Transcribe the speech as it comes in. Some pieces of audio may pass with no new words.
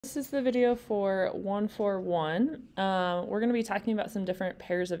This is the video for 141. We're going to be talking about some different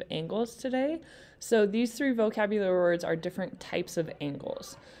pairs of angles today. So these three vocabulary words are different types of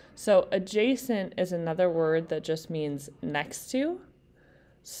angles. So adjacent is another word that just means next to.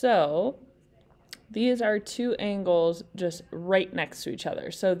 So these are two angles just right next to each other.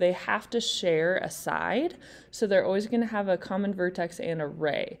 So they have to share a side. So they're always going to have a common vertex and a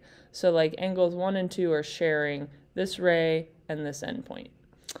ray. So like angles 1 and 2 are sharing this ray and this endpoint.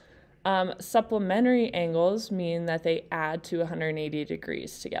 Supplementary angles mean that they add to 180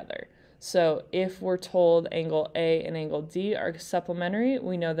 degrees together. So if we're told angle A and angle D are supplementary,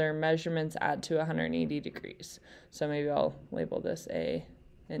 we know their measurements add to 180 degrees. So maybe I'll label this A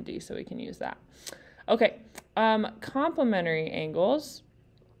and D so we can use that. Okay, complementary angles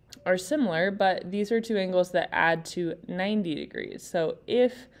are similar, but these are two angles that add to 90 degrees. So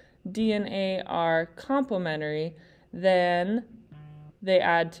if D and A are complementary, then they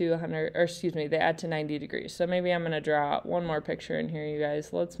add to 90 degrees. So maybe I'm going to draw one more picture in here, you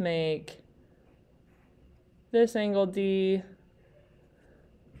guys. Let's make this angle D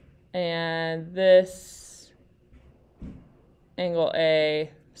and this angle A.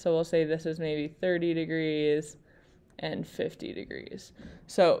 So we'll say this is maybe 30 degrees and 50 degrees.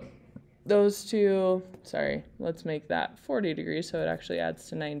 So those two, let's make that 40 degrees so it actually adds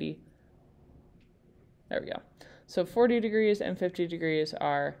to 90. There we go. So 40 degrees and 50 degrees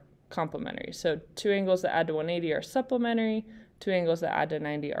are complementary. So two angles that add to 180 are supplementary. Two angles that add to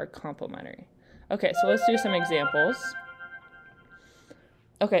 90 are complementary. Okay, so let's do some examples.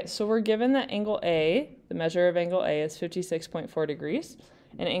 Okay, so we're given that angle A, the measure of angle A is 56.4 degrees,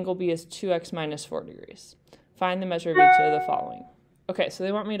 and angle B is 2x minus 4 degrees. Find the measure of each of the following. Okay, so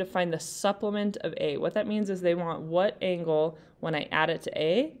they want me to find the supplement of A. What that means is they want what angle, when I add it to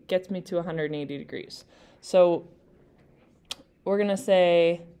A, gets me to 180 degrees. So we're going to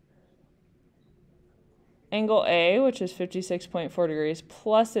say angle A, which is 56.4 degrees,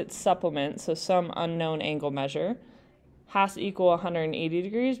 plus its supplement, so some unknown angle measure, has to equal 180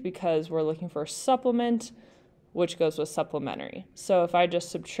 degrees because we're looking for supplement, which goes with supplementary. So if I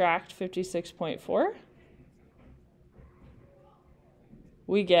just subtract 56.4,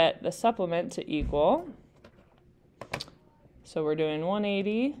 we get the supplement to equal, so we're doing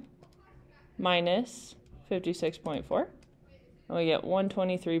 180 minus 56.4. And we get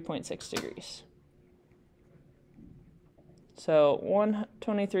 123.6 degrees. So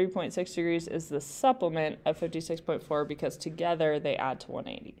 123.6 degrees is the supplement of 56.4 because together they add to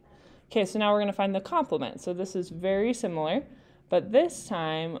 180. Okay, so now we're going to find the complement. So this is very similar, but this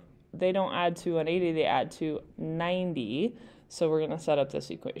time they don't add to 180, they add to 90. So we're going to set up this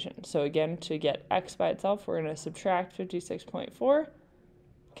equation. So again, to get x by itself, we're going to subtract 56.4.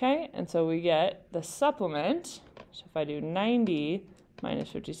 Okay, and so we get the supplement. So if I do 90 minus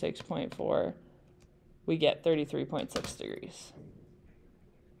 56.4, we get 33.6 degrees.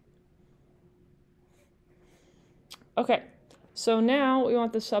 Okay, so now we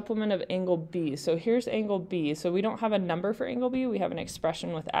want the supplement of angle B. So here's angle B. So we don't have a number for angle B, we have an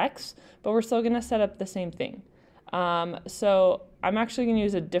expression with x, but we're still going to set up the same thing. So I'm actually going to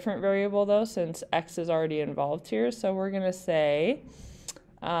use a different variable though, since x is already involved here. So we're going to say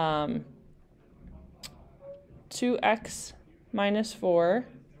 2x minus 4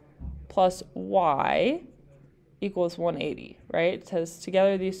 plus y equals 180, right? Because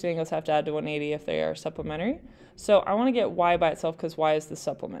together these two angles have to add to 180 if they are supplementary. So I want to get y by itself because y is the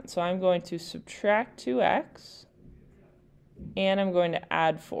supplement. So I'm going to subtract 2x and I'm going to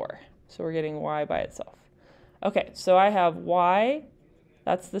add 4. So we're getting y by itself. Okay, so I have y,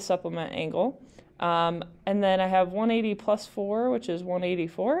 that's the supplement angle. And then I have 180 plus 4, which is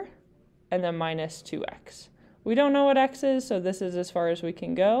 184, and then minus 2x. We don't know what x is, so this is as far as we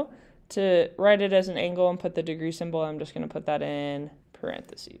can go. To write it as an angle and put the degree symbol, I'm just going to put that in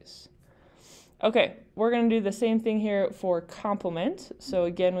parentheses. Okay, we're going to do the same thing here for complement. So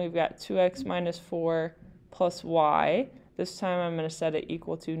again, we've got 2x minus 4 plus y. This time I'm going to set it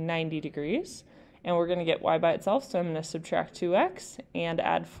equal to 90 degrees. And we're going to get y by itself, so I'm going to subtract 2x and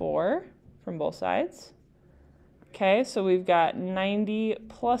add 4 from both sides. Okay, so we've got 90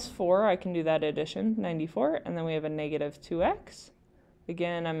 plus 4, I can do that addition, 94, and then we have a negative 2x.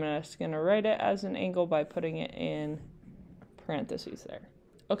 Again, I'm just going to write it as an angle by putting it in parentheses there.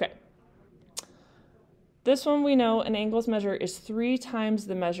 Okay. This one we know an angle's measure is 3 times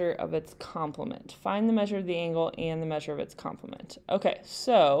the measure of its complement. Find the measure of the angle and the measure of its complement. Okay,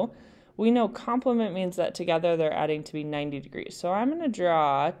 so we know complement means that together they're adding to be 90 degrees. So I'm going to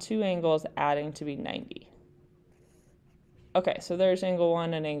draw two angles adding to be 90. Okay, so there's angle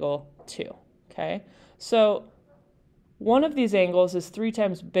 1 and angle 2. Okay, so one of these angles is 3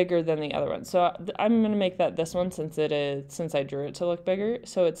 times bigger than the other one. So I'm going to make that this one since I drew it to look bigger.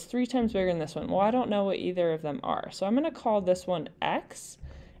 So it's 3 times bigger than this one. Well, I don't know what either of them are. So I'm going to call this one x,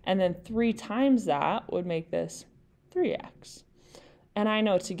 and then 3 times that would make this 3x. And I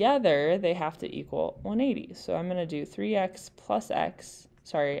know together they have to equal 180. So I'm going to do 3x plus x,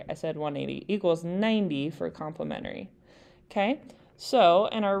 sorry, I said 180, equals 90 for complementary. Okay? So,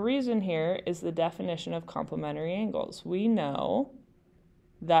 and our reason here is the definition of complementary angles. We know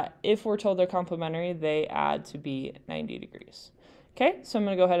that if we're told they're complementary, they add to be 90 degrees. Okay, so I'm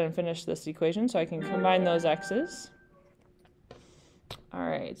going to go ahead and finish this equation so I can combine those x's. All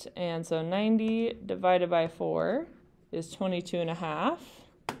right, and so 90 divided by 4 is 22.5.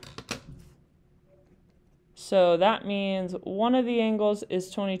 So that means one of the angles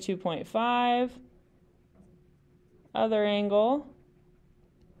is 22.5. Other angle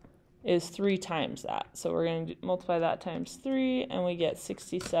is 3 times that. So we're going to multiply that times 3, and we get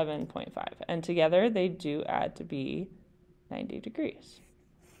 67.5. And together they do add to be 90 degrees.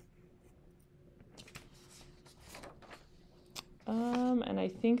 And I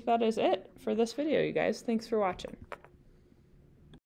think that is it for this video, you guys. Thanks for watching.